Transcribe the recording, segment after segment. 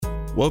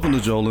Welcome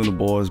to Joel and the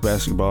Boys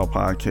Basketball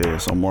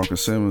Podcast. I'm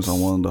Marcus Simmons. I'm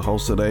one of the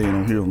hosts today, and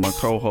I'm here with my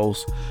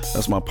co-host.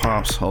 That's my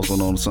pops, also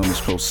known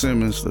as Coach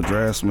Simmons, the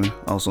draftsman,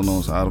 also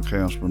known as the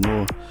Idle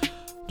Entrepreneur.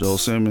 Joel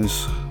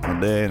Simmons, my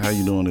dad. How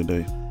you doing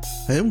today?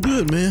 Hey, I'm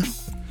good, man.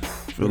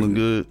 Feeling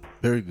good?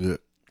 Very good.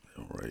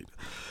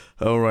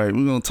 All right.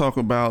 We're going to talk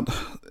about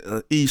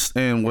East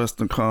and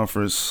Western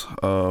Conference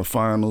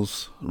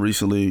finals.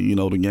 Recently,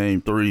 the game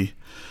 3.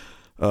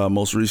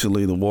 Most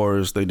recently, the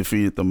Warriors, they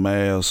defeated the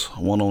Mavs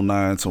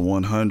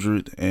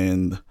 109-100,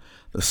 and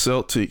the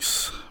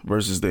Celtics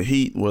versus the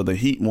Heat, where the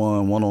Heat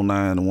won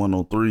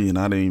 109-103, and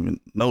I didn't even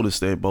notice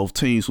that both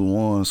teams who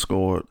won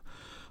scored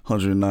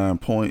 109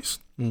 points.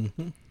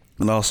 Mm-hmm.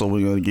 And also,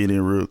 we're going to get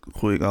in real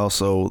quick,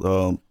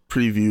 also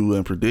preview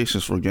and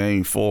predictions for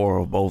Game 4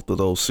 of both of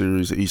those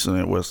series, the Eastern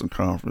and Western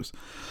Conference.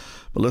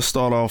 But let's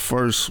start off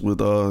first with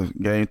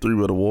Game 3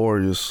 with the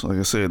Warriors. Like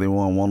I said, they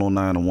won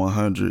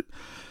 109-100.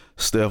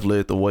 Steph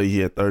led the way.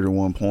 He had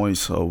 31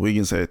 points.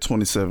 Wiggins had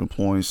 27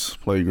 points,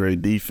 played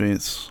great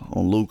defense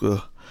on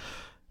Luka.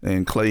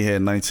 And Klay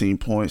had 19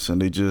 points.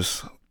 And they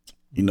just,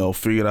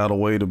 figured out a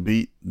way to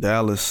beat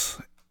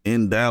Dallas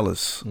in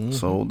Dallas. Mm-hmm.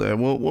 So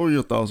what were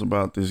your thoughts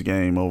about this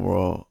game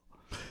overall?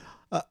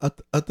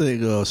 I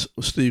think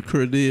Steve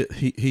Kerr did.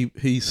 He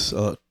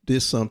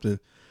did something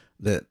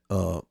that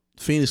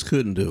Phoenix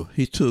couldn't do.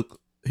 He took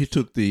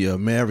the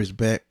Mavericks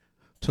back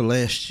to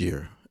last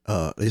year.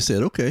 They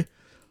said, okay,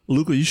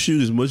 Luka, you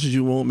shoot as much as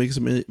you want, make as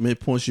many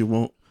points you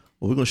want.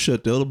 Well, we're gonna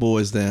shut the other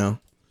boys down.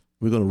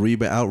 We're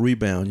gonna out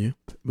rebound you.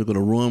 We're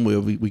gonna run where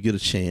we get a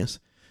chance,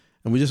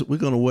 and we're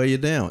gonna wear you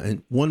down.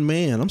 And one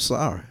man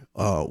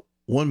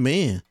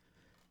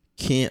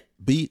can't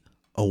beat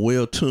a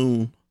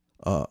well-tuned,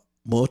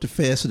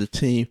 multifaceted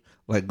team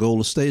like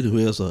Golden State, who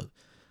has a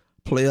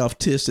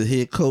playoff-tested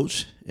head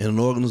coach and an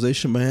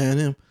organization behind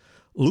him.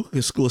 Luka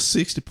can score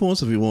 60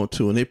 points if he want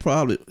to, and they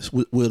probably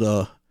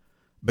with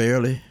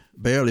barely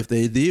if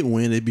they did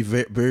win, they'd be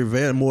very, very,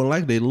 very more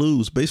likely they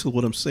lose. Basically,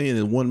 what I'm saying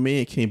is one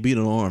man can't beat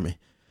an army,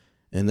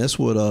 and that's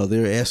what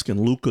they're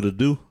asking Luka to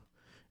do,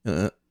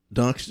 Luka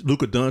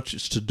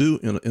Doncic to do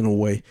in a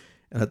way.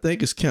 And I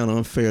think it's kind of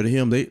unfair to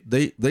him.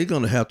 They're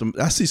gonna have to.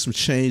 I see some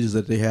changes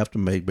that they have to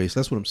make. Basically,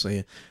 that's what I'm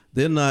saying.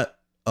 They're not.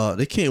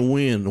 They can't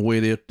win the way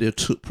they're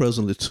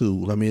presently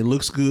tooled. I mean, it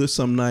looks good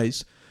some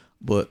nights,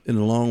 but in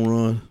the long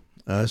run,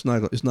 it's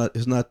not.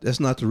 That's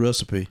not the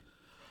recipe.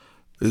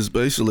 It's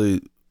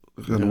basically.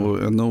 I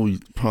know we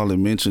probably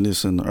mentioned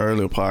this in the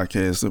earlier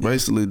podcast.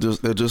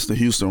 They're just the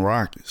Houston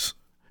Rockets.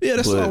 Yeah,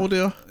 that's all they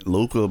are.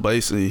 Luka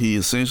he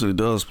essentially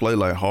does play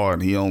like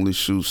Harden. He only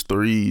shoots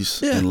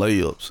threes and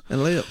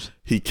layups.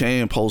 He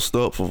can post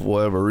up for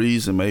whatever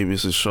reason. Maybe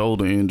it's a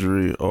shoulder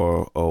injury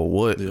or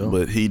what. Yeah.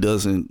 But he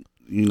doesn't,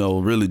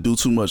 really do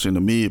too much in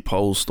the mid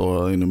post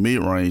or in the mid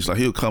range. Like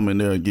he'll come in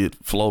there and get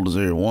floaters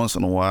every once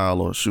in a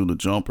while or shoot a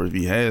jumper if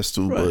he has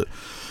to. Right. But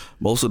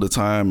most of the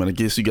time, and I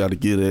guess you got to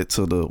get that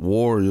to the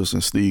Warriors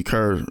and Steve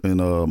Kerr and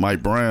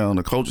Mike Brown,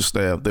 the coaching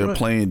staff, they're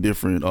playing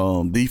different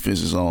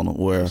defenses on them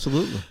where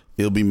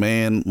it'll be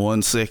man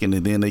 1 second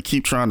and then they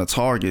keep trying to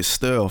target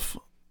Steph,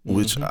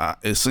 which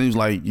it seems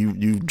like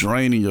you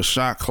draining your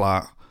shot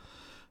clock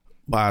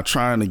by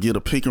trying to get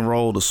a pick and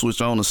roll to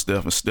switch on to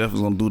Steph, and Steph is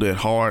going to do that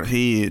hard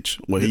hedge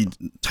where he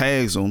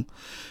tags them.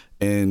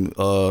 And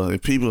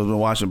if people have been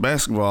watching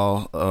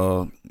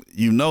basketball,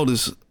 you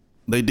notice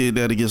they did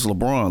that against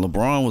LeBron.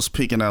 LeBron was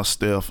picking out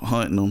Steph,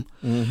 hunting him.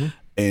 Mm-hmm.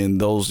 And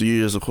those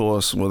years, of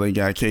course, where they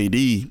got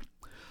KD,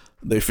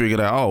 they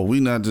figured out,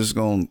 we're not just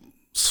going to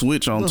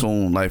switch onto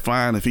him. Like,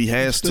 fine, if he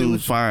has to,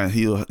 fine,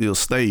 he'll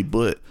stay.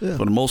 But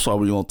for the most part,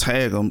 we're going to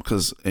tag him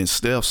and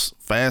Steph's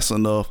fast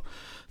enough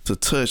to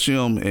touch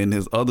him, and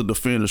his other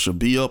defender should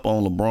be up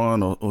on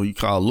LeBron or you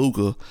call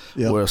Luka,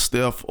 where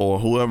Steph or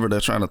whoever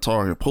they're trying to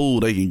target pool,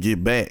 they can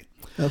get back.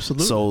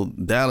 Absolutely. So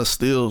Dallas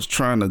still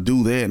trying to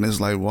do that, and it's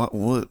like,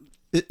 what?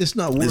 It's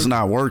not working. It's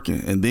not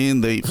working. And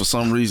then they, for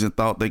some reason,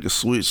 thought they could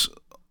switch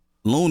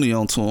Looney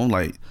onto him.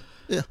 Like,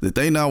 did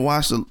they not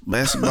watch the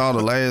basketball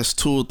the last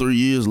 2 or 3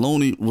 years?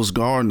 Looney was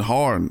guarding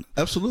Harden.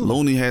 Absolutely.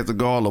 Looney had to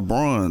guard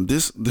LeBron.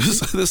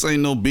 This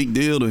ain't no big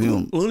deal to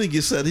him. Looney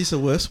gets that. He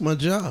said, well, that's my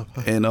job.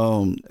 And,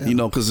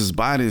 because his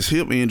body, his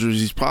hip injuries,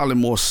 he's probably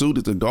more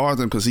suited to guard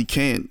them because he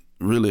can't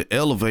really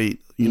elevate,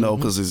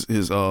 because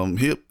his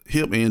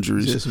hip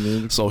injuries.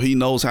 So he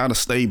knows how to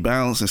stay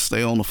balanced and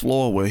stay on the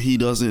floor where he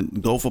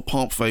doesn't go for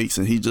pump fakes,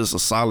 and he's just a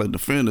solid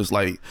defender. It's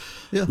like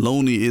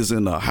Looney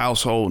isn't a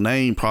household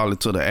name probably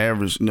to the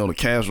average, the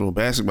casual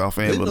basketball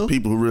fan, but the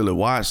people who really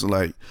watch,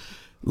 like,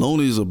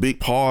 Looney is a big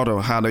part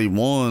of how they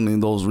won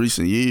in those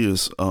recent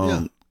years.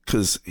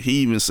 Because he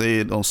even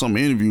said on some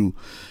interview,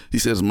 he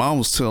said his mom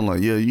was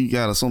telling him, you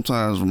got to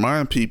sometimes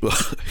remind people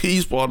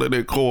he's part of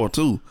their core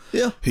too.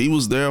 Yeah. He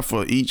was there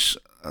for each,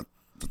 I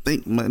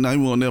think, he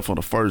wasn't there for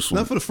the first one.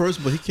 Not for the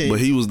first, but he came.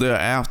 But he was there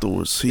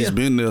afterwards. He's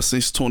been there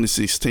since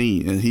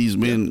 2016, and he's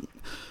been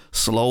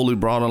slowly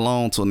brought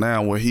along to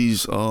now where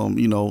he's,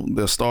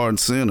 their starting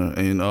center.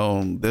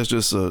 And that's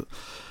just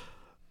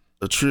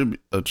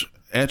attributed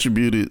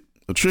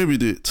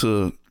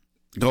to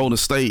Golden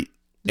State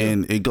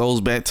And it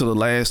goes back to the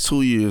last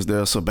 2 years. There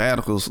are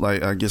sabbaticals,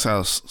 like I guess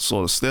how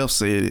sort of Steph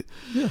said it.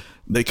 Yeah.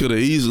 They could have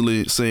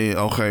easily said,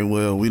 okay,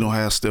 well, we don't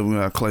have Steph, we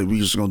don't have Clay. We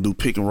just going to do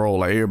pick and roll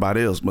like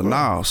everybody else. But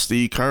nah,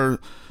 Steve Kerr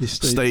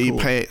stayed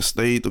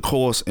the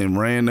course and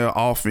ran their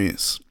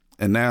offense.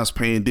 And now it's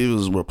paying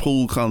dividends where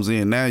Poole comes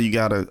in. Now you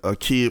got a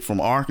kid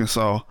from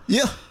Arkansas.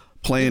 Yeah.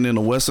 Playing in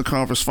the Western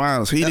Conference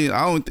Finals.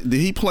 Did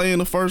he play in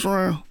the first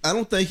round? I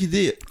don't think he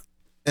did.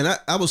 And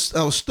I was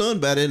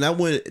stunned by that. And I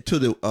went to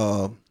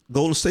the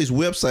Golden State's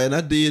website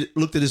and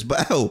looked at his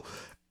bio.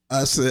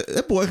 I said,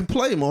 that boy can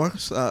play,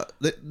 Marcus.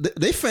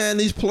 They find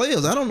these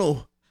players. I don't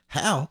know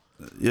how.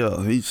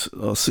 Yeah, he's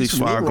a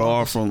 6'5"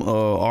 guard from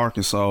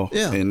Arkansas.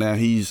 Yeah. And now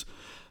he's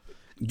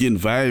getting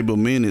valuable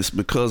minutes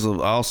because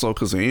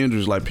of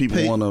injuries. Like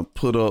people want to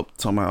put up,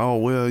 talking about, oh,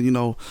 well, you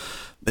know,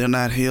 they're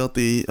not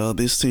healthy.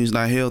 This team's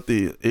not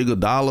healthy.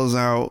 Iguodala's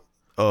out.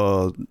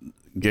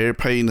 Gary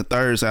Payton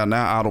III's out.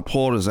 Now Otto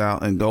Porter's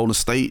out. And Golden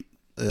State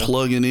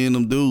plugging in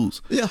them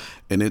dudes. Yeah.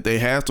 And if they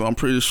have to, I'm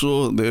pretty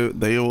sure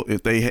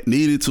if they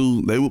needed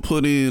to, they would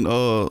put in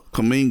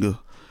Kuminga.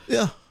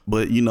 Yeah.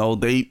 But you know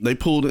they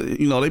put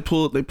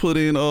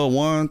in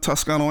Juan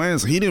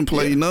Toscano-Anderson. He didn't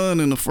play none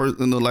in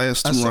the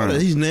last 2 rounds. I saw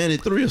that he's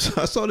 93. I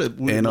saw that.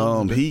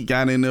 And he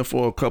got in there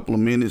for a couple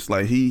of minutes.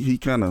 Like he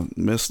kind of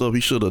messed up.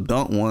 He should have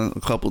dunked one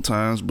a couple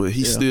times, but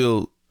he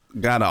still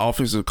got an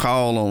offensive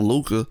call on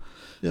Luka.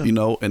 Yeah. You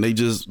know, and they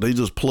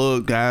just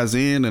plug guys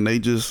in, and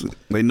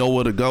they know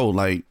where to go.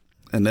 Like,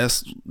 and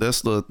that's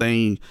the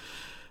thing.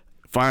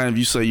 Fine if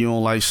you say you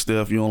don't like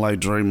Steph, you don't like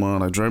Draymond.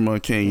 Like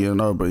Draymond can't get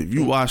another, but if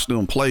you watch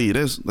them play,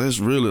 that's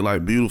really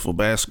like beautiful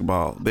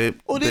basketball. It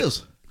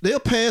is. They'll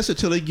pass it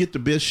till they get the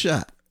best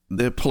shot.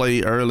 They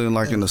play early, in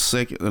the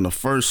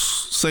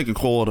second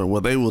quarter,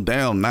 where they were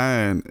down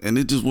 9, and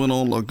it just went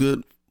on a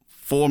good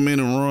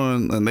 4-minute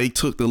run, and they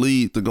took the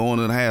lead to go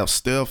into the half.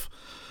 Steph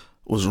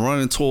was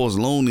running towards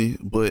Looney,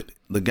 but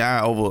the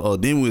guy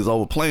Dinwiddie was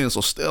overplaying, so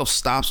Steph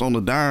stops on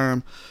the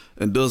dime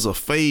and does a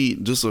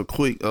fade, just a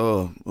quick,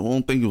 I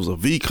don't think it was a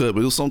V cut,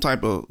 but it was some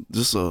type of,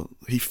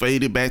 he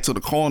faded back to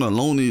the corner.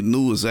 Looney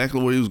knew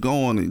exactly where he was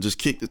going and just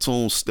kicked it to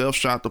him. Steph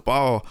shot the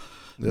ball,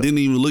 didn't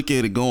even look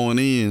at it going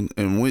in,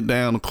 and went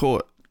down the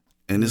court.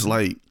 And it's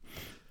like,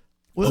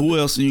 who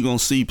else are you going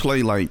to see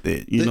play like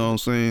that? You know what I'm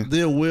saying?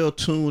 They're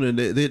well-tuned, and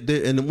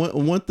and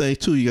one thing,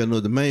 too, you got to know,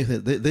 the main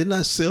thing, they're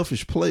not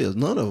selfish players.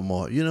 None of them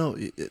are. You know,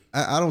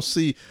 I don't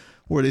see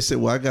where they say,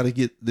 well, I got to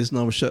get this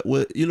number shot.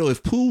 Well, you know,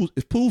 if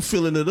Poole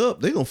filling it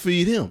up, they're going to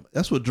feed him.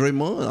 That's what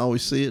Draymond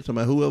always said. Talking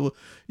about whoever,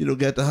 you know,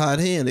 got the hot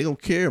hand, they're going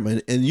to carry him.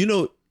 And you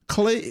know,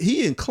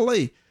 he and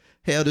Clay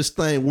have this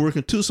thing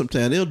working, too,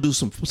 sometimes. They'll do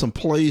some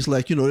plays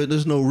like, you know,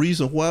 there's no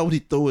reason. Why would he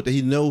throw it that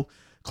he know?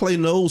 Clay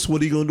knows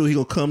what he's going to do. He's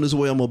going to come this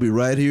way. I'm going to be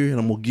right here, and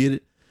I'm going to get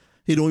it.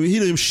 He don't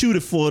even shoot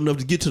it far enough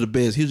to get to the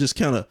basket. He's just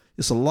kind of,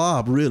 it's a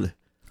lob, really.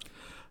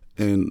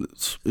 And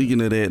speaking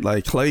of that,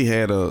 like Clay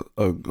had a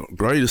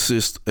great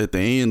assist at the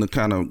end to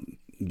kind of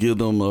give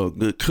them a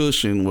good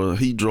cushion where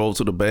he drove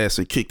to the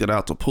basket, kicked it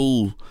out to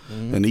Poole,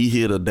 and he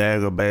hit a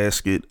dagger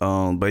basket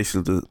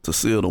basically to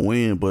seal the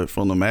win. But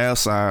from the Mavs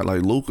side,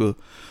 like Luka,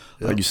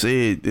 like you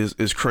said,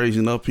 it's crazy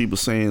enough people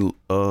saying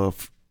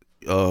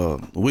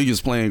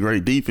Wiggins playing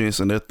great defense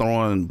and they're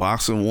throwing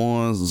boxing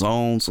ones,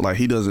 zones. Like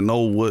he doesn't know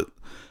what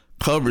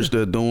coverage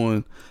they're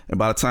doing, and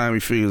by the time he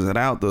figures it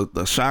out,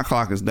 the shot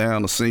clock is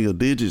down to single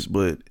digits.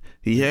 But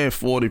he had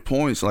 40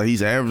 points. Like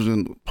he's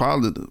averaging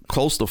probably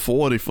close to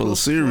 40 for the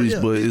series.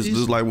 But it's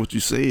just like what you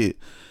said.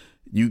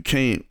 You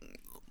can't.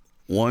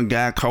 One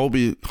guy,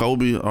 Kobe,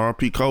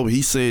 RP Kobe,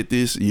 he said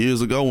this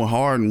years ago when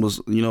Harden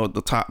was, you know, at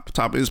the top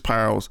of his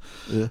powers.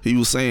 Yeah. He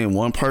was saying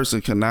one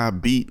person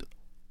cannot beat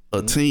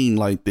a team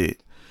like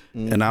that.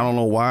 And I don't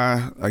know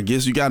why. I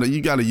guess you gotta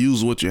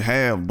use what you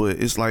have, but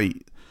it's like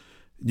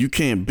you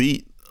can't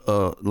beat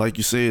like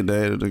you said,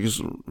 Dad, I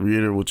guess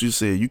reiterate what you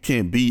said, you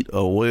can't beat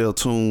a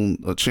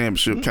well-tuned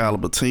championship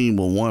caliber team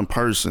with one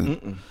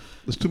person.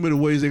 There's too many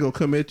ways they're gonna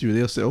come at you.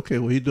 They'll say, okay,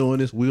 well, he's doing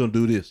this, we're gonna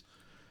do this.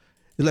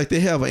 It's like they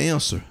have an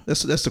answer.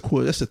 That's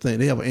the thing.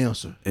 They have an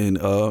answer. And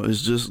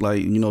it's just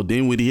like, you know,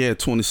 Dinwiddie had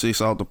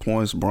 26 off the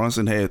points.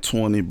 Brunson had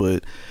 20,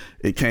 but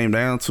it came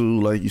down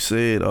to, like you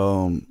said,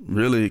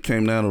 really it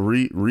came down to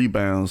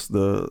rebounds.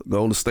 The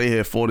Golden State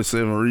had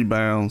 47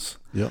 rebounds.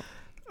 Yep.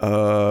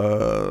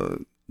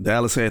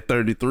 Dallas had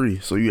 33.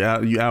 So you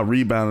out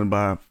rebounded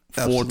by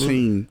 14.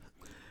 Absolutely.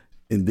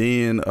 And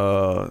then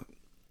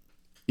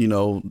you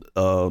know,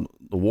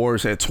 the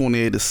Warriors had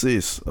 28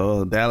 assists.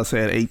 Dallas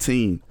had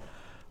 18.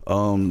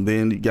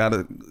 Then you got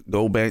to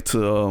go back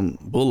to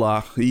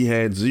Bullock. He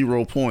had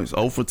 0 points,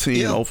 0 for 10,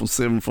 0 for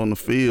 7 from the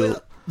field.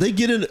 Well, they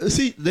get in.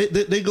 See,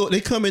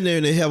 they come in there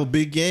and they have a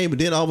big game, and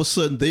then all of a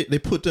sudden they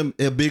put them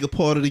a bigger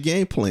part of the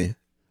game plan.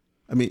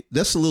 I mean,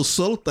 that's a little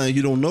subtle thing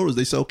you don't notice.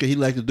 They say, okay, he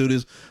like to do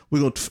this.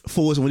 We're gonna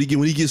force him when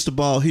he gets the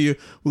ball here.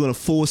 We're gonna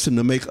force him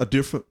to make a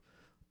different,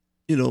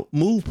 you know,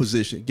 move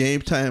position,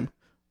 game time,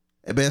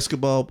 a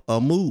basketball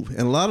move.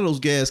 And a lot of those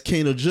guys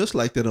can't adjust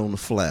like that on the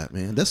fly,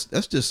 man. That's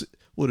just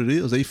what it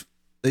is.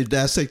 They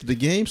dissected the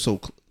game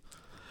so.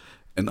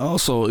 And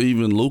also,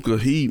 even Luka,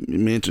 he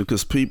mentioned,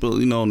 because people,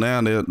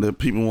 now that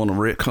people want to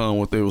retcon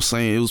what they were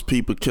saying. It was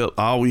people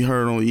all we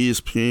heard on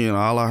ESPN,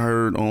 all I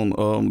heard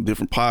on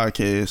different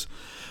podcasts.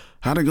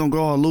 How they gonna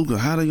guard Luka?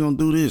 How they gonna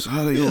do this?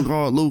 How they gonna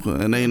guard Luka?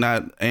 And they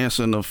not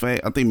answering the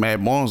fact. I think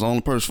Matt Barnes, the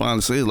only person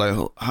finally says, like,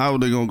 how are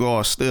they gonna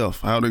guard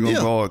Steph? How are they gonna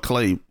guard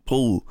Clay,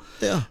 Poole?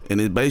 Yeah. And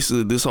it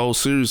basically, this whole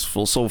series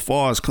for so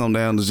far has come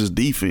down to just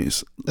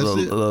defense.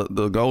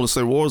 The Golden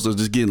State Warriors are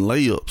just getting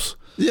layups.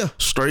 Yeah.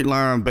 Straight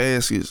line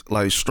baskets,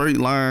 like straight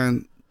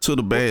line to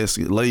the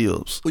basket,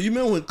 layups. Well, you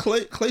remember when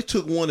Clay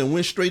took one and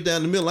went straight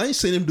down the middle? I ain't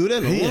seen him do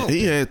that in a while.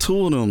 He had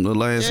two of them the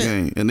last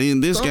game. And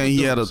then this game,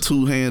 he had a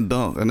two-hand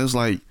dunk. And it's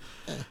like,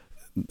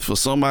 for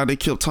somebody, they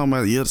kept talking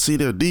about, see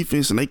their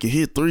defense and they can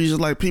hit threes. It's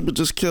like people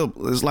just kept,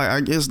 it's like,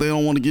 I guess they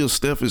don't want to give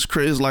Steph his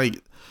credit. It's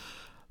like,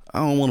 I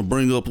don't want to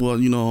bring up what,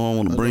 I don't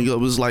want to bring up.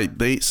 It's like,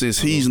 since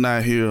he's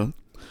not here,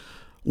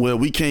 well,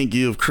 we can't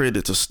give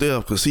credit to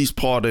Steph because he's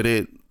part of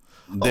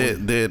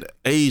that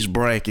age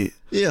bracket.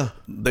 Yeah.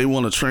 They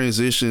want to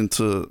transition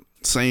to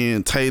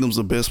saying Tatum's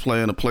the best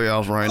player in the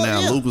playoffs right now.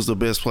 Yeah. Luka's the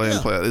best player in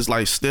the playoffs. It's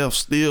like Steph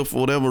still,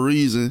 for whatever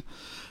reason,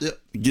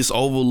 gets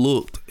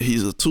overlooked.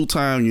 He's a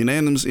 2-time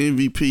unanimous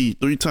MVP,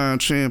 3-time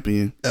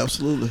champion.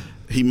 Absolutely.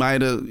 He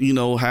might have,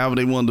 however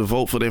they wanted to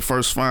vote for their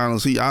first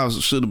finals, he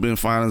obviously should have been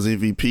finals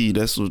MVP.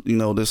 That's what,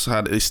 that's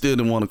how they still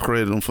didn't want to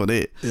credit him for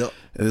that. Yep.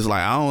 And it's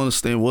like, I don't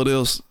understand what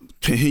else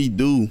can he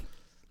do.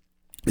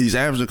 He's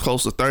averaging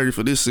close to 30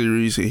 for this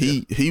series, and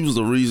he was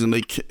the reason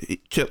they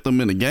kept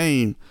them in the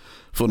game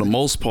for the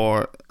most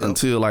part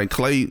until like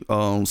Clay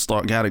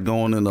got it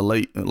going in the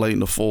late in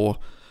the fourth.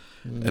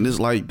 And it's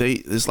like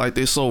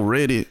they're so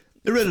ready.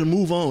 They're ready to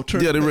move on.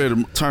 They're ready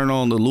to turn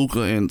on the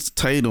Luka and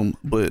Tatum.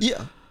 But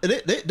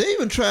they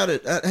even tried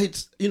it. I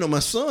hate, my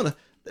son.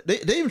 They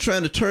even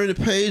trying to turn the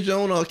page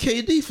on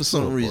KD for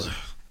some reason.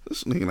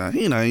 This nigga,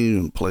 he not even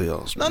in the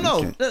playoffs.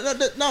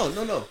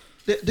 No.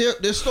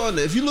 They're starting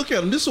to, if you look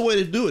at them, this is the way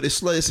they do it. They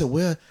say,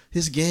 well,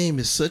 his game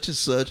is such and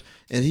such,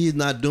 and he's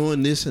not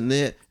doing this and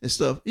that and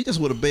stuff. He just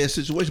with a bad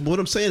situation. But what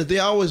I'm saying is they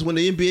always, when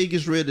the NBA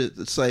gets ready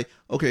to say,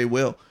 okay,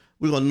 well,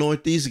 we're going to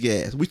anoint these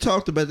guys. We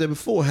talked about that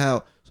before,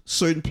 how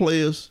certain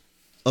players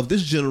of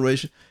this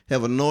generation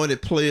have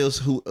anointed players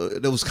who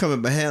that was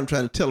coming behind them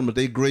trying to tell them that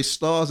they're great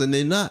stars, and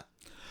they're not.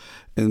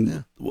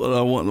 And what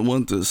I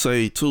want to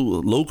say too,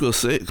 Luka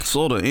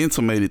sort of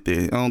intimated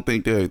that. I don't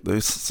think they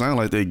sound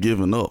like they're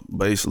giving up.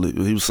 Basically,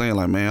 he was saying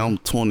like, "Man, I'm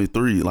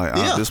 23. Like,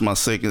 this is my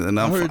second, and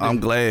I'm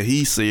glad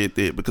he said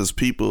that because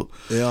people.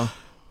 Yeah.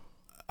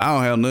 I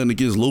don't have nothing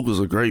against Luka's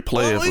a great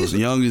player. For as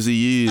young as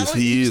he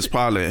is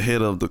probably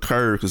ahead of the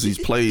curve because he's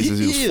played since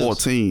he was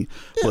 14.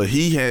 Yeah. But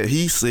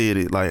he said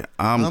it like,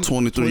 I'm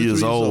 23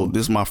 years old.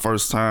 This is my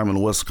first time in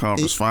the Western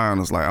Conference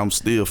Finals. Like, I'm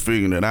still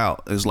figuring it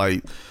out. It's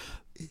like.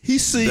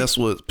 That's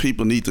what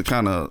people need to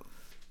kind of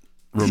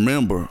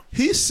remember.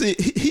 He's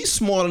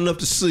smart enough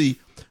to see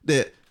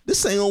that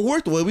this ain't gonna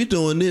work the way we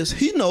doing this.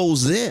 He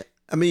knows that.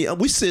 I mean,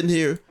 we sitting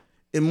here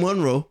in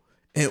Monroe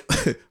and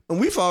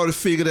we've already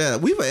figured that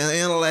out. We've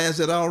analyzed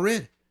it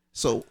already.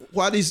 So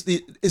why it's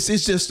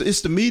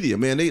the media,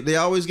 man. They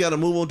always got to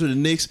move on to the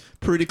next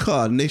pretty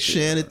car, the next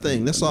shiny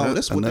thing. That's all.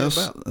 That's what they're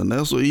about. And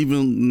that's what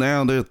even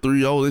now they're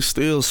 3-0. They're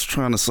still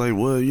trying to say,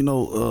 well,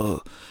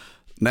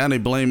 now they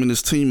blaming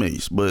his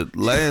teammates, but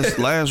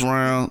last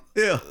round,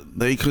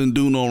 they couldn't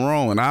do no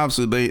wrong, and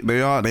obviously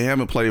they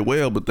haven't played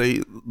well. But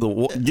give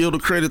the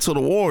credit to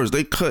the Warriors,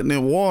 they cutting their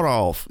water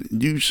off.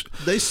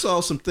 They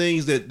saw some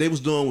things that they was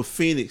doing with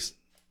Phoenix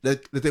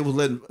that they was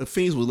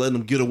Phoenix was letting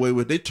them get away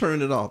with. They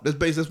turned it off.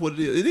 That's what it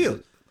is. It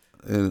is.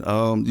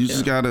 And you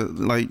just gotta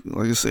like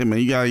I said, man,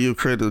 you gotta give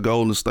credit to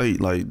Golden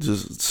State, like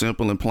just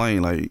simple and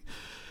plain, like.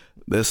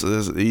 That's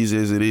as easy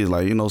as it is.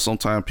 Like,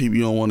 sometimes people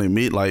you don't want to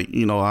admit, like,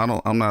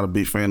 I'm not a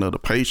big fan of the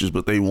Patriots,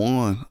 but they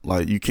won.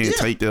 Like, you can't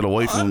take that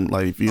away from them.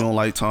 Like, if you don't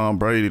like Tom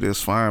Brady,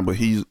 that's fine. But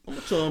he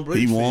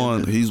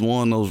won. He's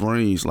won those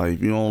rings. Like,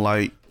 if you don't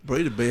like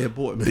Brady, bad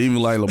boy, man.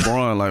 Even like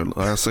LeBron, like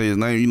I say his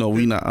name,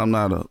 I'm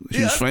not a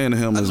huge fan of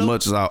him as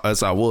much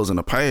as I was in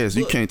the past.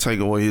 You can't take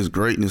away his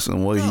greatness and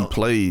the way he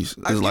plays.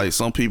 It's like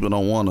some people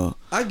don't want to.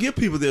 I give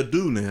people their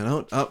due,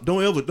 man.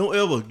 Don't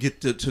ever get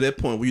to that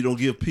point where you don't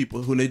give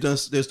people who they do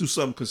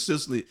something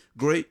consistently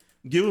great.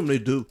 Give them their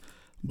due.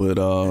 But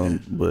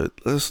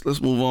let's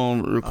move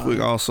on real quick.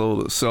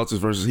 Also, the Celtics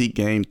versus Heat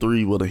game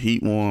 3 with the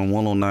Heat won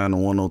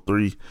 109-103.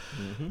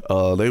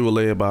 Mm-hmm. They were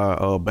led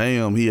by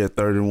Bam. He had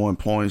 31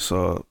 points.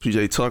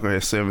 PJ Tucker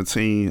had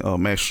 17.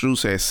 Max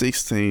Strus had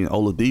 16.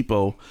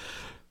 Oladipo,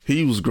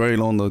 he was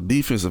great on the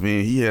defensive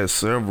end. He had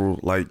several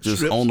just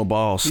strips. On the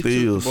ball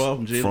steals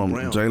from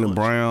Jaylen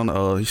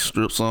Brown. He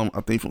stripped some,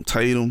 I think, from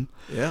Tatum.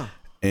 Yeah,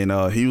 and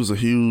he was a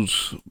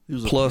huge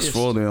plus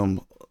for them.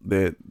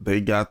 That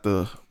they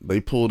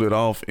pulled it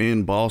off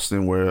in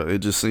Boston, where it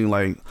just seemed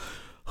like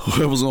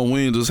whoever's gonna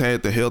win just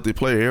had the healthy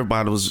player.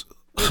 Everybody was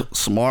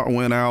Smart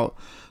went out,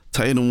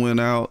 Tatum went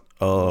out,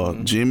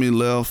 Jimmy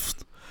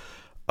left,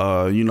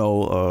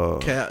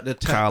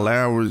 Kyle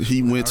Lowry,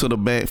 he went to the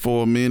back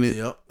for a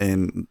minute,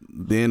 and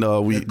then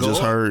we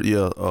just heard,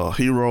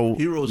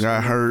 Hero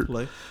got hurt.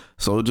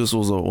 So it just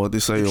was what they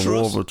say,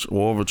 a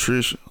war of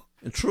attrition.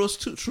 And Truss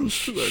too.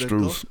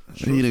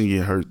 He didn't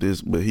get hurt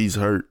but he's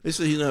hurt. They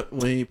say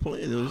when he ain't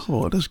playing.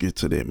 Oh, let's get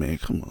to that, man.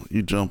 Come on,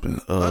 you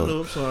jumping. I know.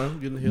 I'm sorry. I'm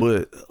getting hit.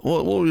 But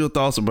what were your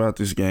thoughts about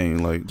this game?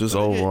 Like just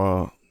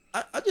overall.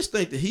 I just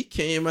think that he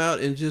came out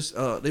and just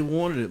they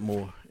wanted it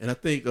more, and I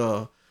think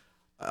Bam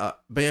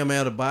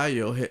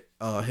Adebayo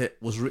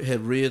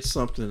had read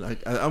something.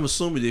 I'm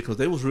assuming he did because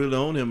they was really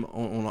on him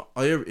on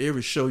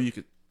every show you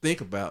could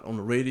think about on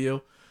the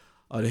radio.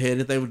 They had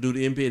anything to do with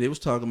the NBA. They was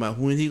talking about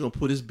when he gonna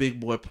put his big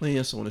boy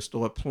pants on and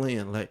start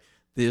playing like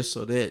this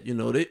or that. You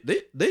know, they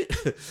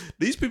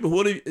these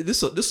people.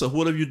 This a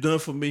what have you done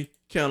for me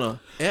kind of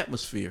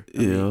atmosphere. I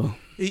mean,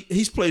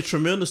 he's played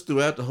tremendous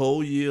throughout the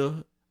whole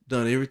year.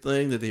 Done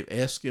everything that they've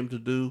asked him to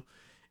do,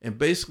 and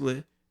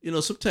basically, you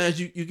know, sometimes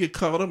you get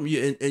caught up and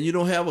you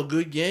don't have a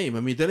good game. I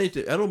mean, I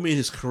don't mean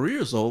his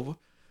career's over.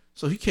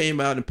 So he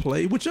came out and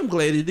played, which I'm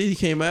glad he did. He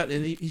came out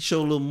and he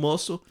showed a little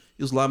muscle.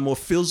 He was a lot more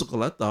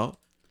physical, I thought.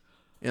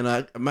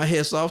 And my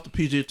hat's off to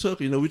PJ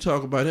Tucker. You know, we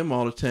talk about him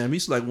all the time.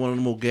 He's like one of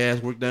the more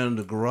guys work down in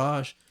the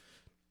garage.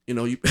 You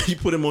know, you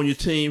put him on your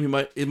team,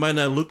 it might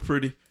not look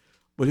pretty,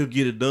 but he'll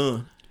get it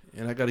done.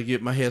 And I got to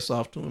get my hat's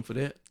off to him for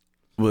that.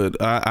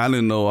 But I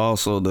didn't know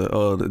also that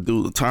the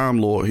dude, the Time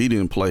Lord, he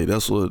didn't play.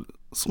 That's what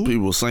some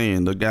people were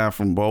saying. The guy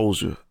from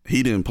Bossier,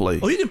 he didn't play.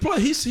 Oh, he didn't play.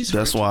 He's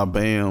That's why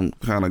Bam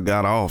kind of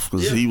got off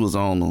because he was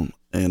on them.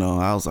 And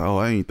I was like,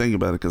 I ain't thinking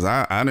about it because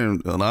I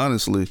didn't,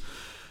 honestly,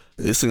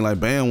 it seemed like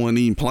Bam wasn't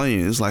even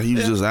playing. It's like he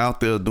was just out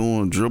there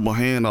doing dribble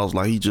handoffs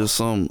like he just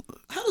some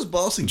How does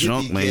Boston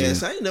junk get man.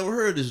 gas? I ain't never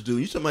heard of this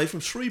dude. You talking about from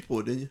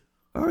Shreveport, didn't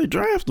you? He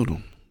drafted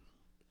him.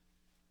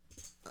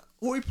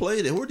 Where he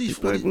played at? Where did he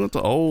play? Went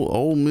to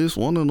Ole Miss,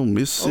 one of them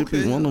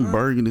Mississippi, one of them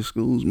burgundy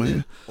schools,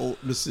 man. Yeah.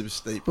 Old Mississippi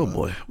State. Oh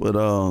boy, but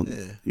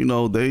you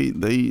know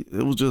it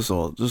was just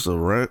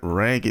a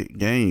ragged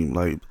game.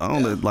 Like I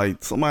don't know,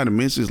 like somebody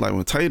mentions like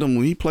when Tatum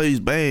when he plays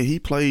bad, he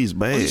plays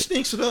bad. Oh, he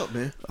stinks it up,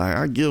 man.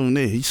 I give him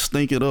that. He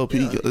stink it up.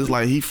 It's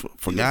like he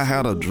forgot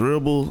how to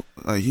dribble.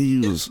 Like he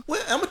was.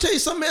 Well, I'm gonna tell you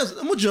something else.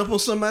 I'm gonna jump on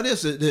somebody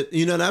else that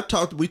you know.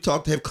 And we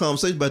talked to have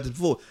conversations about this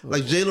before.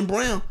 Like Jaylen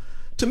Brown.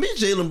 To me,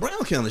 Jaylen Brown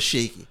kind of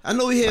shaky. I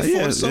know he had 40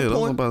 at some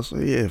point. About to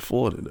say he had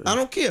 40. Though. I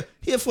don't care.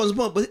 He had 40 at some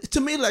point. But to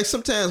me, like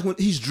sometimes when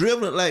he's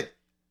dribbling, like,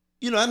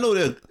 you know, I know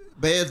there are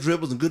bad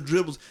dribbles and good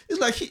dribbles. It's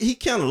like he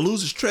kind of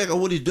loses track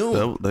of what he's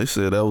doing. They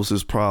said that was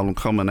his problem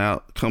coming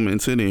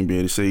into the NBA.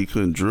 They say he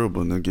couldn't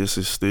dribble, and I guess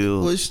it's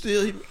still. Well,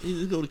 he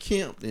didn't go to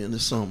camp then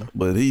this summer.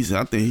 But I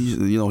think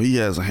he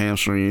has a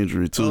hamstring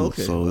injury too. Oh,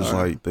 okay. So it's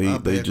like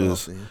they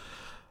just.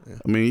 Yeah.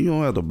 I mean, you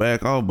don't have to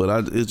back off,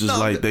 but it's just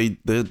like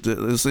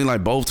it seems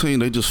like both teams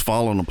they just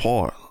falling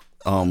apart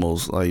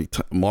almost. Like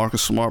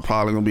Marcus Smart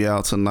probably gonna be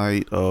out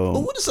tonight. But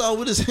what is all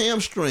with his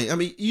hamstring? I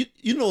mean,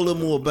 you know a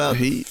little more about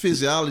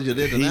physiology of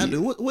that than I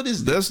do. What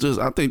is that?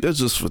 I think that's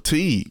just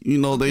fatigue. You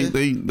know, they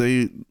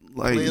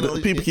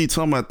like people keep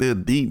talking about their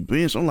deep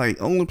bench. I'm like,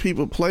 only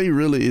people play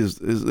really is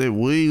that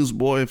Williams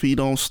boy if he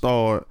don't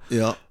start.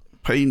 Yeah.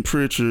 Peyton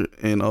Pritchard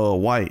and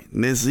White,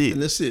 and that's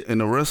it. And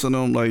the rest of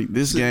them, like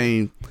this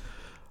game.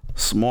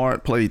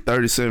 Smart played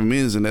 37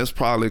 minutes, and that's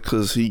probably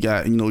because he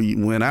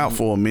went out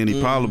for a minute.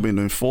 He probably been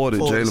in 40.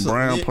 Jaylen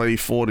Brown played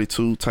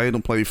 42.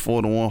 Tatum played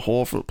 41.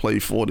 Horford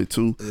played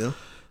 42. Yeah.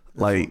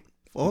 Like,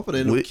 Horford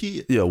ain't no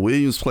kid. Yeah,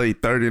 Williams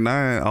played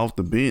 39 off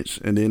the bench,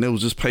 and then it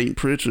was just Peyton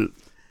Pritchard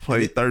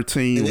played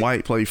 13.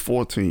 White played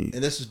 14.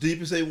 And that's as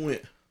deep as they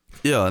went.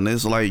 Yeah, and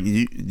it's like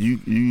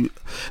you.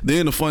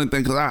 Then the funny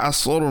thing, because I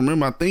sort of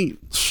remember, I think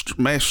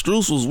Max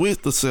Strus was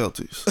with the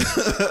Celtics.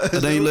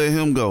 They ain't let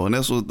him go, and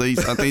that's what I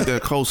think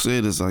that coach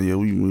said is like, yeah,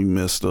 we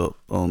messed up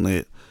on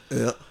that.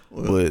 Yeah,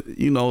 but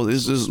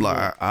it's just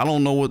like I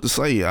don't know what to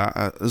say.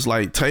 It's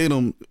like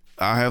Tatum.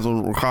 I have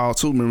to recall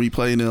too. Remember he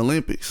played in the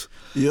Olympics.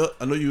 Yeah,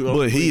 I know you.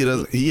 But he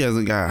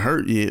hasn't got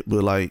hurt yet.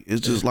 But like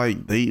it's just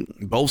like they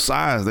both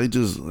sides they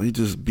just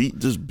beat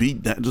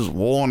that just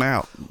worn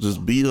out,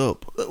 just beat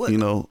up. You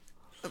know.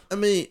 I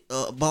mean,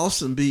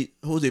 Boston beat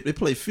who was it? They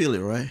played Philly,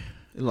 right?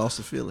 They lost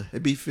to Philly. They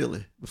beat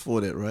Philly before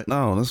that, right?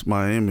 No, that's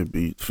Miami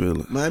beat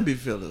Philly. Miami beat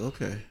Philly.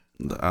 Okay.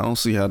 I don't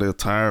see how they're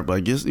tired, but I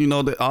guess I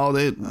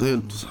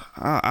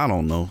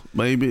don't know.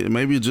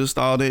 Maybe just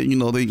all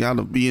that. They got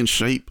to be in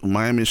shape.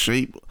 Miami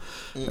shape.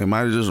 They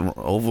might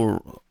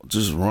have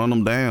just run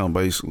them down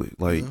basically.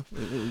 Like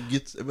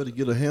they better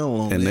get a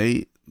handle on. And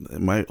they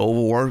might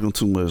overwork him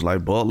too much.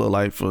 Like Butler,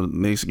 like for the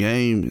next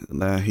game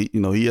now, he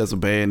has a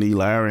bad knee.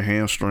 Larry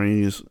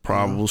hamstring is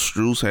probable.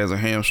 Strus has a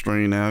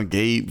hamstring now.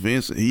 Gabe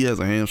Vincent he has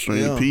a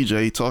hamstring.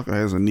 PJ Tucker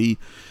has a knee.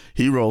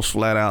 Heroes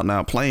flat out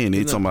not playing.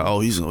 They talking about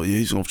he's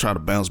gonna try to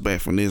bounce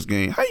back from this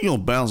game. How you gonna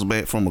bounce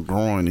back from a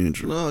groin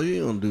injury? No, you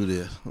ain't gonna do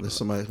that unless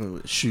somebody's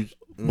gonna shoot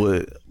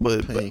But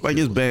like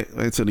it's back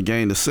into the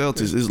game. The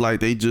Celtics, it's like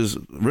they just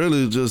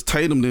really just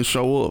Tatum didn't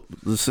show up.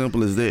 As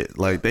simple as that.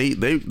 Like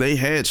they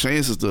had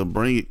chances to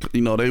bring it.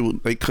 You know,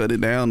 they cut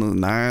it down to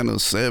 9 or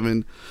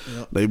 7.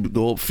 Yep. They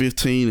go up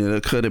 15 and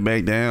they cut it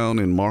back down.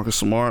 And Marcus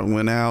Smart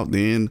went out.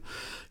 Then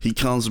he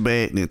comes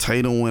back. Then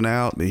Tatum went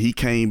out. Then he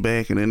came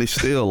back, and then they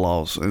still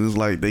lost. And it's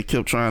like they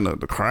kept trying to.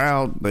 The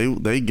crowd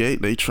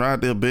they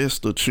tried their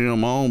best to cheer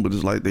them on, but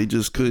it's like they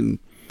just couldn't.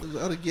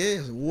 Out of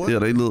gas. What? Yeah,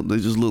 they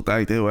just looked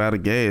like they were out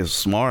of gas.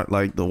 Smart,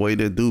 like the way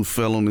that dude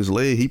fell on his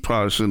leg, he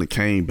probably shouldn't have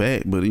came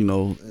back. But you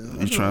know,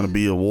 he's trying to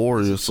be a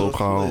warrior, so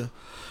called.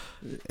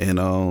 And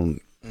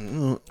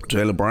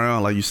Jaylen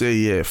Brown, like you said,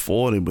 he had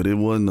 40, but it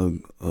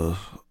wasn't a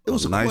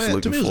nice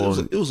looking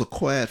 40. It was a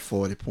quiet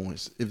 40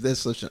 points. If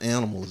that's such an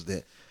animal as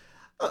that,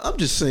 I'm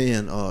just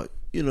saying.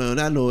 You know, and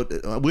I know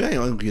we ain't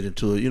gonna get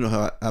into it. You know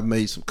how I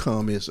made some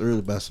comments earlier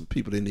about some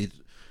people that need.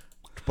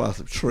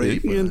 Possible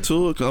trade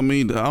into it. I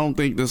mean, I don't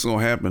think that's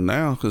gonna happen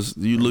now because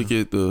you look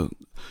at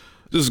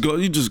just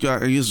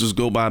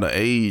go by the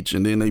age,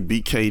 and then they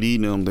beat KD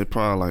and them. They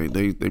probably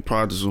they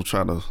probably just gonna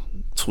try to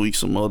tweak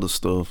some other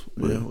stuff.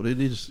 But, well, they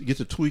need to get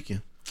to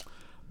tweaking.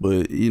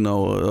 But you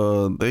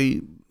know,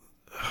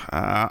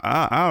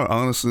 I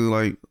honestly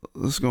like.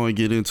 Let's go and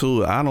get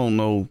into it. I don't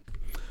know.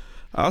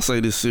 I'll say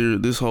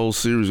this whole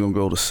series gonna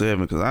go to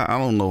 7 because I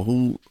don't know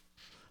who.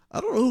 I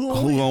don't know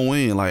who gonna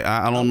win. Like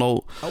I don't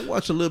know. I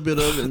watch a little bit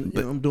of it. And,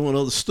 I'm doing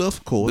other stuff,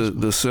 of course.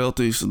 The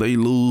Celtics, they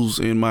lose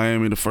in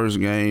Miami the first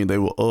game. They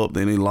were up.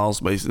 Then they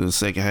lost basically in the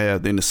second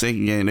half. Then the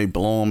second game they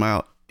blow them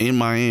out in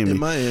Miami.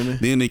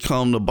 Then they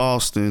come to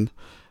Boston,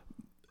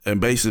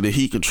 and basically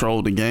he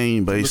controlled the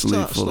game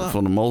basically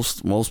for the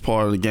most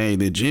part of the game.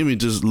 Then Jimmy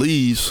just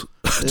leaves,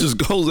 just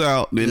goes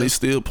out. Then they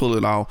still pull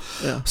it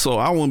off. Yeah. So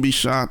I wouldn't be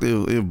shocked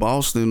if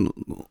Boston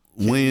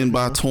win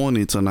by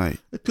 20 tonight.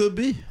 It could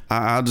be.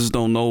 I just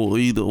don't know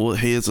either what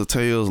heads or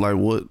tails, like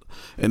what.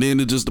 And then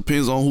it just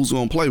depends on who's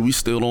going to play. We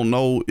still don't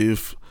know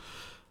if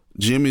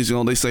Jimmy's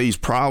going to, they say he's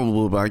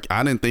probable, but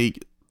I didn't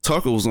think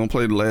Tucker was going to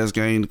play the last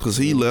game because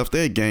he left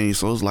that game.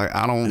 So it's like,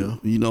 I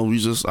don't, you know,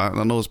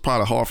 I know it's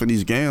probably hard for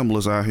these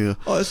gamblers out here.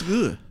 Oh, it's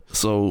good.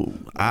 So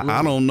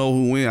I don't know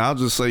who win. I'll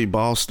just say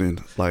Boston.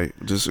 Like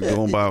just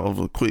going by of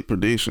a quick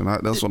prediction.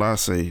 That's what I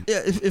say.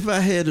 Yeah, if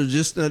I had to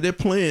just, they're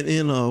playing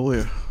in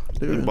where?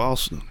 They're in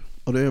Boston.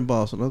 Oh, they're in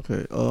Boston.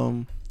 Okay.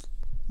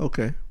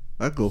 Okay.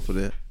 I go for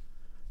that.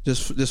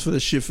 Just for the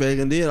shit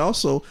factor. And then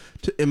also,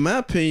 in my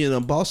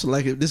opinion, Boston,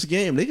 like this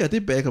game, they got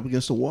their back up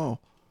against the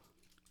wall.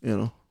 You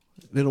know,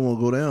 they don't want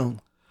to go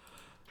down.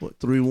 What,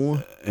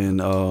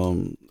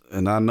 3-1?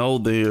 And I know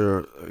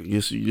I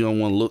guess you don't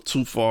want to look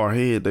too far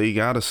ahead. They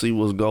got to see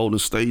what Golden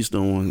State's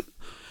doing.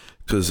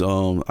 Because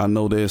I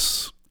know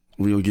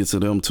we'll get to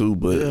them too,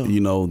 but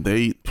you know,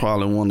 they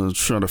probably want to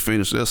try to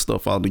finish that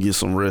stuff out to get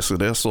some rest. So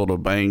they're sort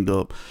of banged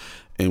up.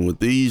 And with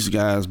these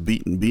guys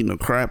beating the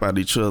crap out of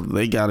each other,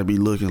 they got to be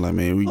looking like,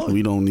 man,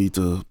 we don't need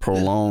to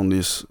prolong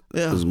this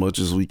as much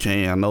as we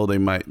can. I know they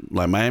might,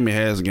 like Miami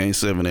has game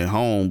 7 at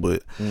home,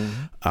 but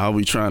I'll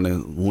be trying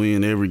to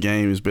win every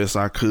game as best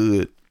I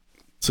could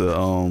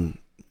to,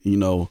 you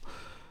know,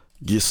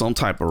 get some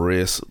type of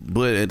rest.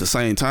 But at the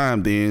same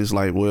time, then it's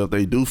like, well, if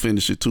they do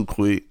finish it too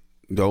quick,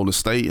 Golden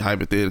State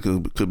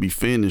hypothetically could be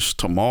finished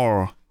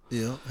tomorrow.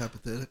 Yeah,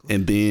 hypothetically.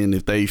 And then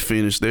if they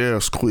finish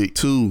theirs quick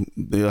too,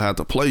 they'll have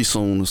to play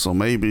sooner. So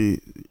maybe,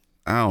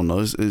 I don't know,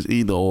 it's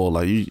either or.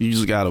 Like you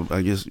just gotta,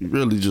 I guess,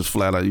 really just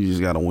flat out, you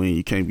just gotta win.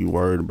 You can't be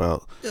worried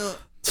about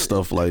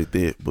stuff like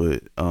that.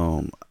 But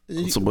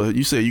but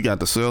you said you got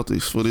the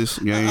Celtics for this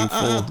game.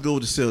 I have to go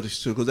with the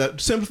Celtics too,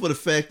 because simply for the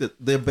fact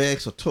that their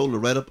backs are totally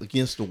right up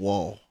against the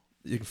wall.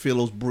 You can feel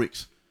those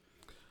bricks.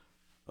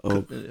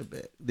 Oh,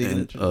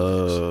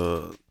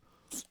 and,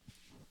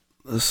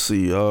 let's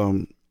see.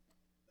 All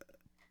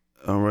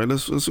right,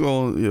 let's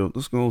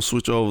go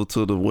switch over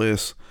to the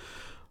West.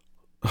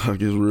 I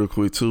guess real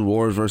quick too.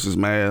 Warriors versus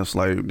Mavs,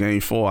 like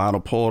game 4. Otto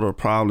Porter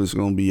probably is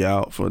gonna be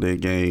out for that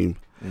game.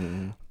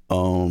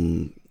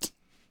 Mm-hmm.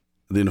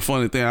 Then the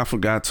funny thing I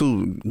forgot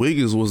too,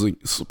 Wiggins was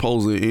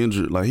supposedly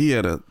injured. Like he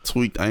had a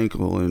tweaked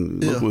ankle,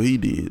 and look what he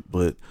did.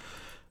 But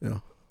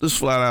just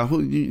flat out,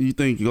 who you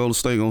think Golden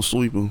State gonna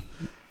sweep him?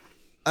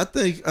 I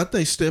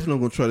think Steph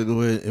gonna try to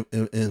go ahead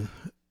and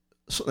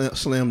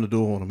slam the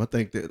door on him. I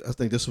think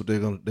that's what they're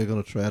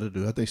gonna try to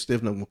do. I think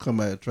Steph gonna come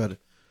out and try to,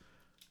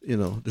 you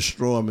know,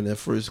 destroy him in that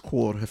first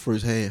quarter, that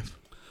first half.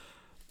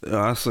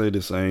 I say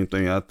the same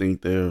thing. I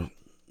think they're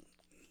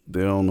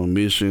on a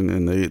mission,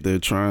 and they're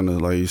trying to,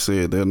 like you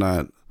said, they're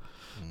not.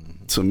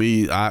 To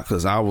me,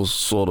 because I was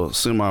sort of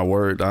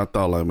semi-worried. I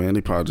thought like, man,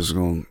 they probably just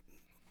gonna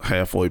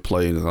halfway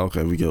play and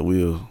okay,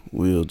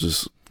 we'll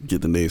just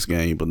get the next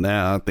game. But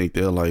now I think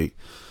they're like,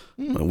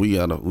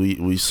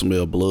 we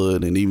smell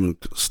blood. And even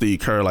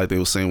Steve Kerr, like they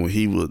were saying, when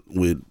he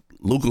with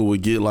Luka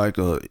would get like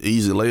a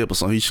easy layup or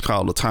something, he should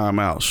call the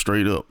timeout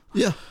straight up.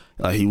 Yeah.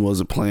 Like he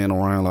wasn't playing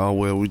around like, oh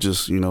well, we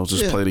just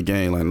play the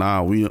game. Like,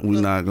 nah, we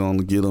not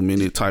gonna get him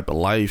any type of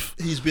life.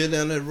 He's been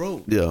down that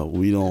road. Yeah,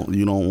 you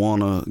don't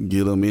want to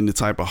get him any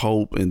type of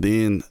hope. And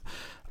then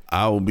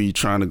I will be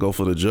trying to go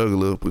for the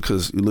jugular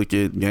because you look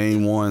at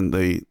game 1,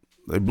 they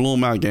blew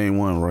them out game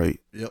 1, right?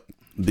 Yep.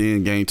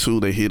 Then game 2,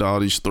 they hit all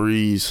these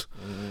threes.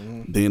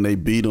 Then they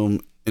beat them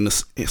in the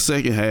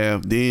second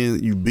half.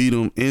 Then you beat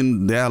them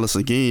in Dallas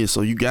again.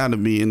 So you got to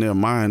be in their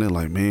mind. They're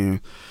like,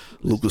 man,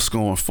 Luka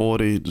scoring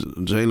 40,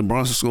 Jalen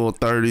Brunson scored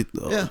 30,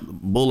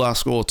 Bullock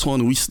scored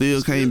 20. We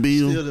still can't beat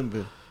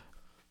them.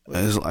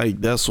 It's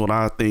like that's what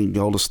I think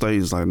Golden State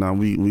is like. Now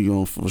we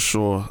gonna for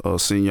sure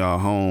send y'all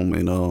home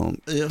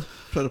and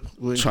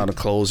try to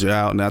close you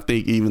out. And I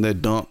think even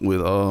that dunk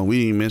with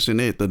we didn't mention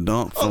it, the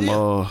dunk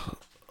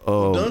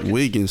from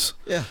Wiggins.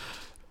 Yeah.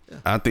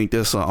 I think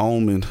that's an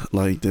omen.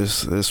 Like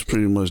that's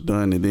pretty much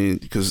done. And then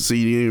because see,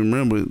 you didn't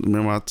remember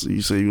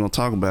you said you gonna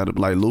talk about it,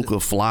 like Luka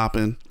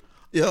flopping.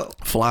 Yeah,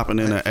 flopping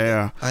in the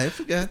air. I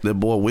forgot that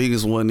boy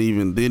Wiggins didn't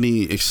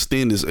even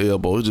extend his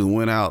elbow. It just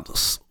went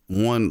out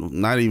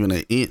not even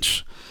an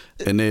inch.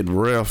 And that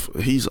ref,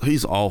 he's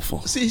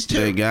awful. See, he's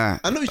terrible. That guy.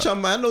 I know you're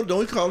talking about. I know.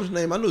 Don't call his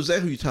name. I know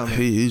exactly who you're talking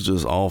about. He's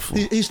just awful.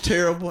 He's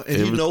terrible, and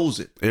he knows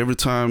it. Every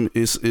time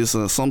it's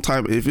some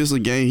type. If it's a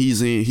game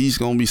he's in, he's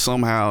gonna be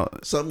somehow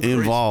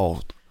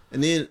involved.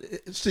 And then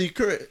Steve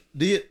Kerr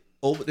did.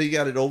 They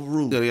got it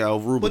overruled. Yeah, they got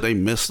overruled, but they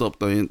messed up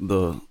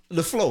the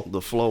flow.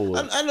 The flow.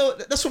 I know.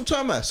 That's what I'm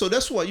talking about. So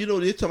that's why they're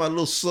talking about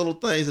little subtle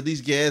things that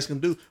these guys can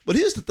do. But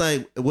here's the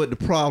thing: what the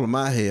problem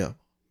I have.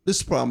 This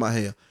is the problem I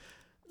have.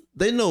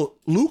 They know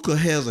Luka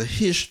has a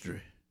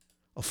history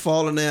of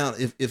falling down.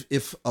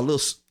 If a little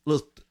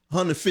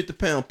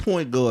 150-pound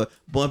point guard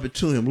bump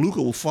into him,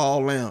 Luka will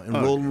fall down and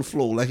roll on the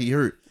floor like he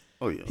hurt.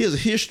 Oh yeah. He has a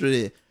history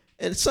there,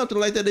 and something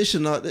like that they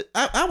should not.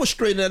 I would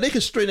straighten that. They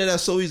could straighten that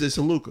out so easy. They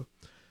said, Luka,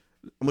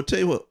 I'm gonna tell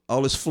you what.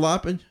 All this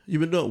flopping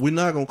you've been doing, we're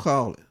not gonna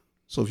call it.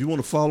 So if you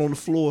want to fall on the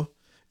floor,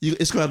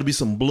 it's gonna have to be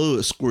some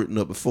blood squirting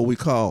up before we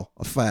call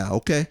a foul.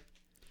 Okay?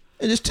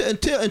 And just tell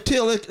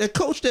that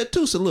coach that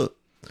too. So look.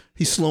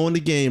 He's slowing the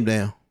game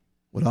down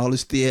with all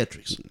his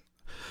theatrics,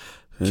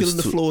 killing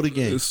the flow of the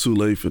game. It's too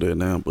late for that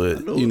now,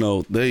 but then you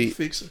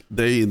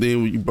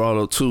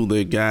brought up too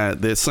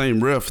that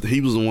same ref. He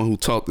was the one who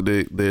talked to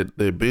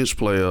that bench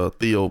player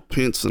Theo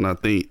Pinson, I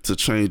think, to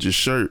change his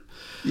shirt.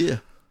 Yeah,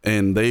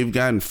 and they've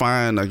gotten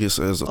fined, I guess,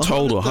 as a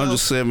total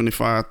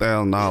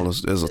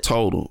 $175,000 as a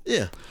total.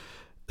 Yeah.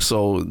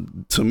 So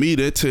to me,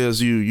 that tells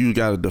you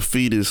got a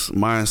defeatist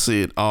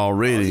mindset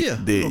already.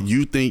 That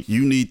you think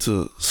you need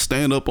to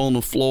stand up on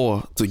the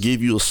floor to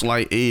give you a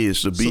slight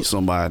edge to beat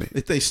somebody.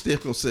 They think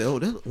Steph gonna say, "Oh,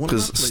 that's one."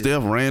 Because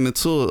Steph ran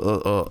into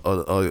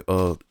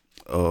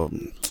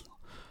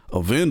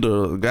a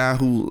vendor, a guy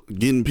who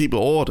getting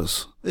people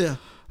orders. Yeah,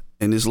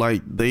 and it's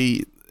like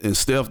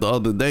Steph the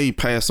other day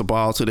passed the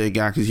ball to that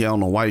guy because he had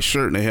on a white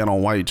shirt and they had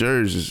on white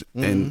jerseys,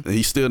 and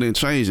he still didn't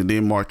change it.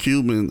 Then Mark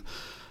Cuban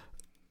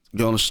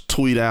gonna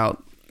tweet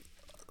out,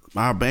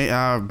 our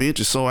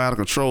bench is so out of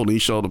control. And he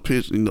showed a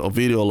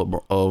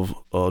video of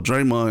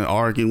Draymond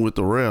arguing with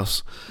the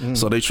refs.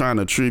 So they trying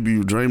to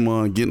attribute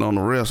Draymond getting on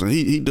the refs, and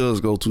he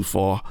does go too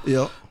far.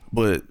 Yeah,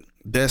 but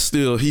he's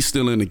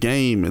still in the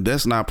game, and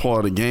that's not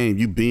part of the game.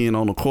 You being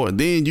on the court,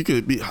 then you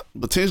could be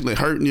potentially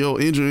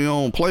injuring your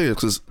own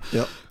players.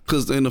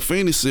 Because in the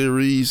Phoenix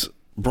series,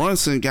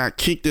 Brunson got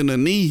kicked in the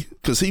knee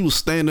because he was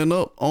standing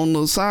up on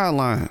the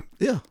sideline.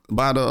 Yeah,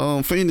 by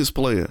the Phoenix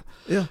player.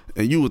 Yeah,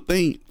 and you would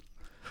think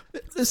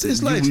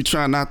it's like we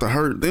try not to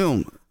hurt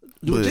them.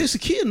 Jason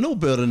Kidd know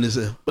better than this.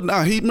 But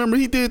nah, he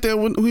did that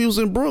when he was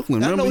in Brooklyn.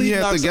 Remember he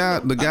had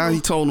the guy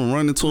he told him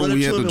run into him.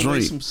 He had to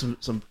drink.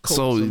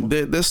 So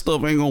that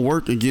stuff ain't gonna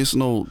work against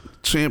no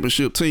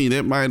championship team.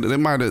 They might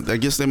have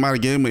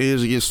gave him an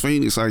edge against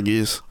Phoenix, I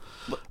guess.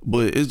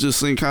 But it just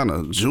seemed kind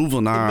of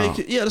juvenile.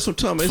 That's what I'm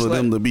talking about. For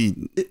them to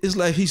be, it's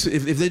like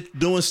if they're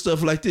doing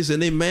stuff like this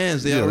and they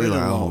mans, they already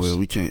like, lost. Well,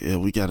 we can't. Yeah,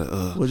 we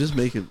gotta. Well, just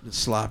make it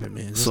sloppy,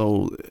 man.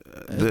 So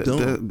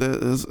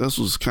that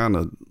was kind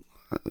of.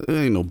 It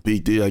ain't no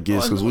big deal, I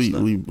guess, because we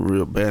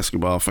real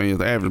basketball fans.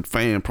 The average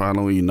fan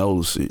probably don't even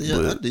notice it. Yeah,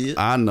 but I did.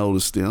 I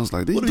noticed it. I was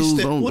like, these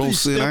dudes don't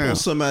sit down. On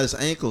somebody's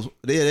ankles,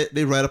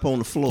 they right up on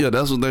the floor. Yeah,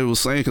 that's what they were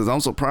saying. Because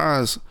I'm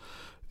surprised.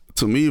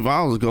 To me, if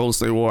I was a Golden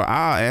State Warrior,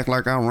 I act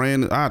like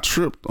I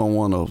tripped on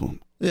one of them.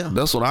 Yeah,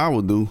 that's what I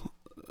would do,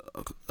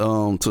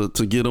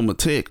 to get them a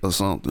tech or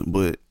something.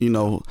 But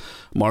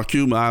Mark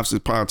Cuban obviously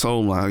probably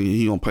told him like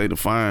he gonna pay the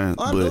fine.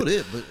 I know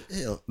that, but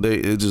hell,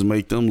 it just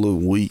make them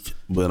look weak.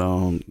 But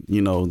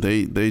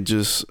they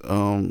just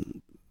for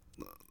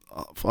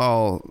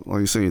all,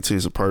 like you say,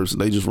 intents and purposes,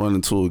 they just run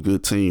into a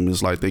good team.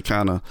 It's like they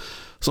kind of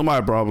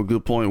somebody brought up a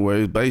good point where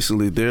it's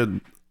basically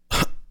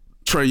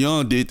Trae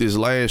Young did this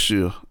last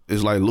year.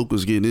 It's like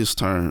Luka's getting his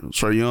turn.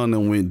 Trae Young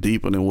then went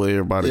deeper than what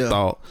everybody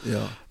thought.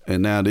 Yeah.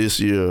 And now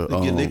this year, they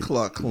getting their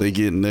clock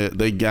clean.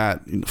 They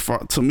got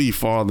to me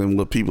farther than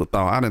what people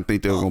thought. I didn't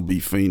think they were gonna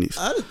beat Phoenix.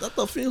 I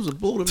thought Phoenix would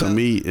blow them out. To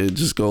me, it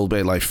just goes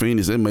back like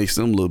Phoenix. It makes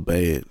them look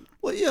bad.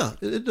 Well, yeah,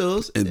 it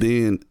does. And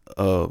then,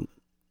 go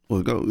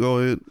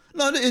ahead.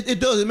 No, it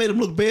does. It made them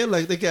look bad.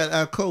 Like they got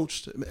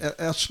out-coached,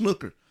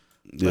 out-snookered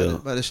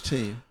by this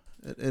team.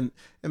 And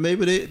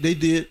maybe they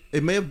did. They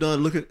may have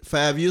done. Look at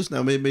 5 years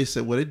now. Maybe they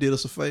said, well, they did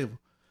us a favor.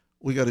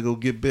 we got to go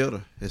get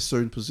better at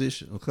certain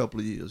position in a couple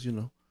of years, you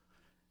know.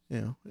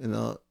 Yeah,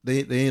 and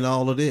they ain't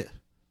all of that.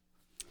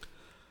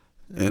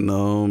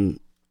 And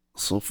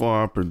so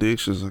far our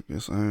predictions, I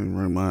guess I ain't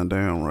write mine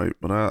down right,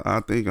 but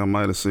I think I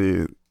might have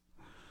said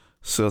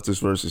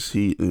Celtics versus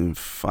Heat in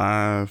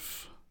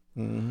 5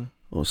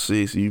 or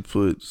 6. I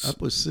put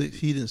 6.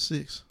 Heat in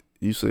 6.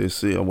 You say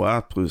 6. Well,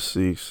 I put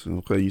 6.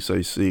 Okay, you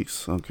say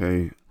 6.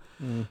 Okay.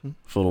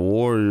 For the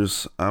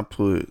Warriors, I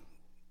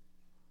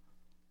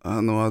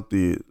know I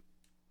did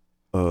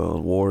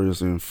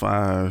Warriors in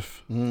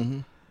 5.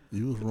 You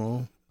was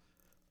wrong.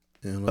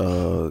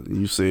 And,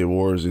 you said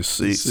Warriors in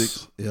 6.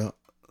 6. Yeah.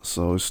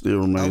 So it still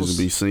remains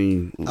to be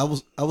seen. I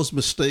was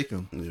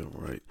mistaken. Yeah,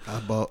 right. I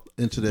bought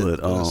into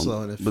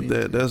that.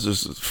 But that's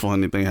just a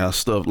funny thing how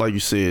stuff, like you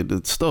said,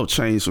 the stuff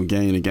changed from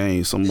game to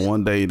game.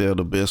 One day they're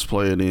the best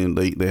player, then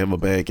they have a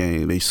bad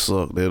game, they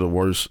suck, they're the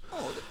worst.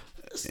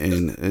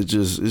 And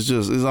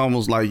it's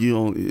almost like you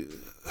don't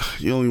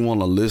even want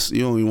to listen,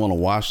 you don't even want to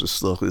watch the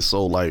stuff. It's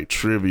so like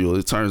trivial.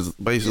 It turns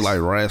basically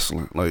like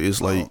wrestling. Like it's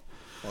like.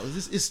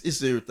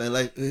 It's everything.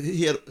 Like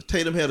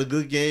Tatum had a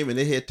good game, and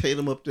they had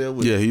Tatum up there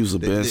with he was the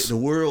best, the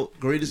world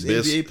greatest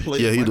NBA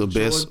player. Yeah, he's the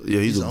best. Yeah,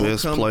 he's the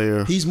best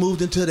player. He's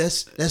moved into that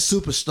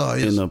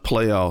superstar in the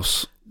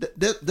playoffs.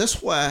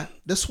 That's why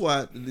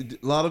a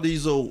lot of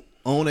these old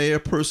on-air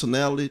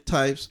personality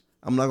types.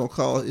 I'm not gonna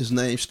call his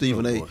name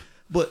Stephen A.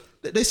 But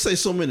they say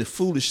so many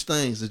foolish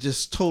things that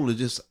just totally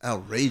just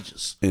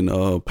outrageous. And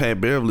Pat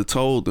Beverly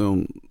told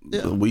them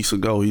weeks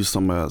ago. He was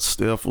talking about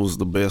Steph was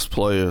the best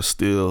player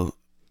still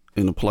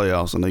in the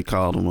playoffs, and they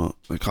called him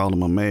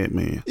a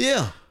madman.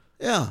 Yeah.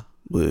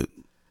 But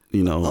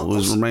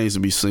it remains to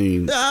be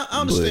seen. Yeah,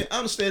 I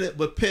understand that.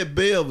 But Pat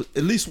Bev,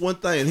 at least one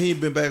thing, and he ain't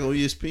been back on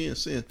ESPN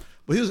since.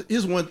 But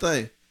here's one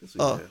thing.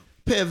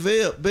 Pat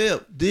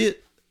Bev did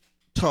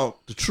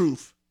talk the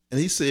truth, and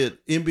he said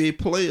NBA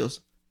players,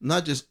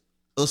 not just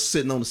us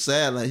sitting on the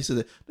sideline. He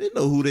said they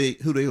know who they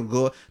gonna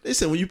go. They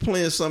said when you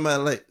playing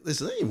somebody like, they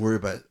said they ain't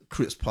worried about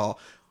Chris Paul,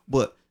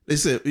 but they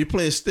said, you're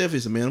playing Steph. He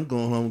said, man, I'm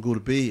going home and go to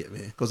bed,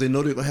 man, because they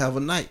know they're going to have a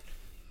night.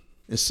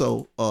 And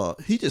so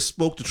he just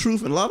spoke the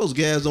truth, and a lot of those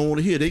guys don't want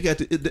to hear. They got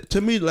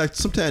to me, like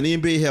sometimes the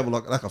NBA have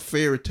like a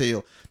fairy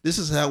tale. This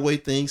is how way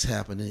things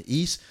happen in the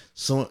East.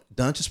 So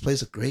Doncic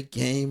plays a great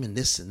game and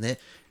this and that,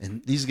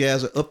 and these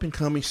guys are up and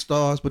coming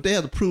stars, but they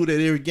have to prove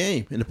that every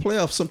game. In the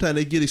playoffs, sometimes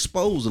they get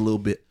exposed a little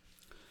bit.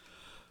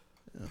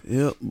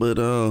 Yeah, but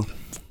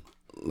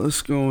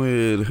let's go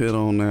ahead and head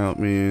on out,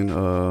 man.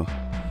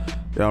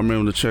 Y'all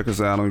remember to check us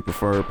out on your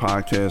preferred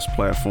podcast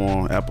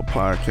platform, Apple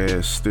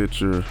Podcasts,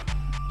 Stitcher,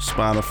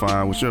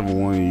 Spotify, whichever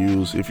one you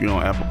use. If you're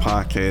on Apple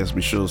Podcasts,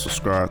 be sure to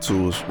subscribe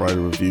to us, write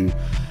a review,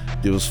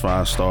 give us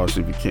 5 stars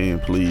if you can,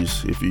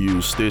 please. If you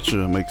use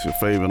Stitcher, make your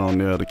favorite on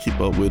there to keep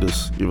up with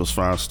us. Give us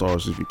 5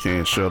 stars if you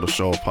can. Share the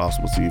show if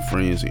possible to your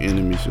friends, your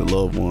enemies, your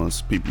loved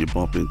ones, people you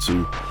bump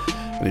into.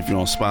 And if you're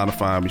on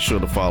Spotify, be sure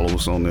to follow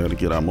us on there to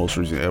get our most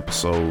recent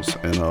episodes.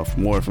 And for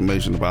more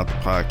information about the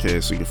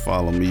podcast, you can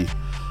follow me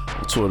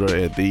on Twitter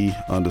at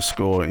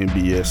 @the_NBSMARC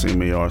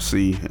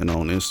and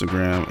on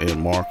Instagram at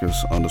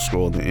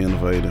Marcus_the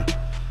Innovator.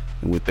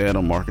 And with that,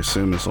 I'm Marcus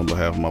Simmons on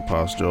behalf of my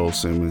pops Joel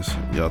Simmons.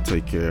 Y'all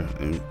take care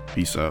and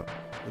peace out.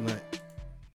 Good night.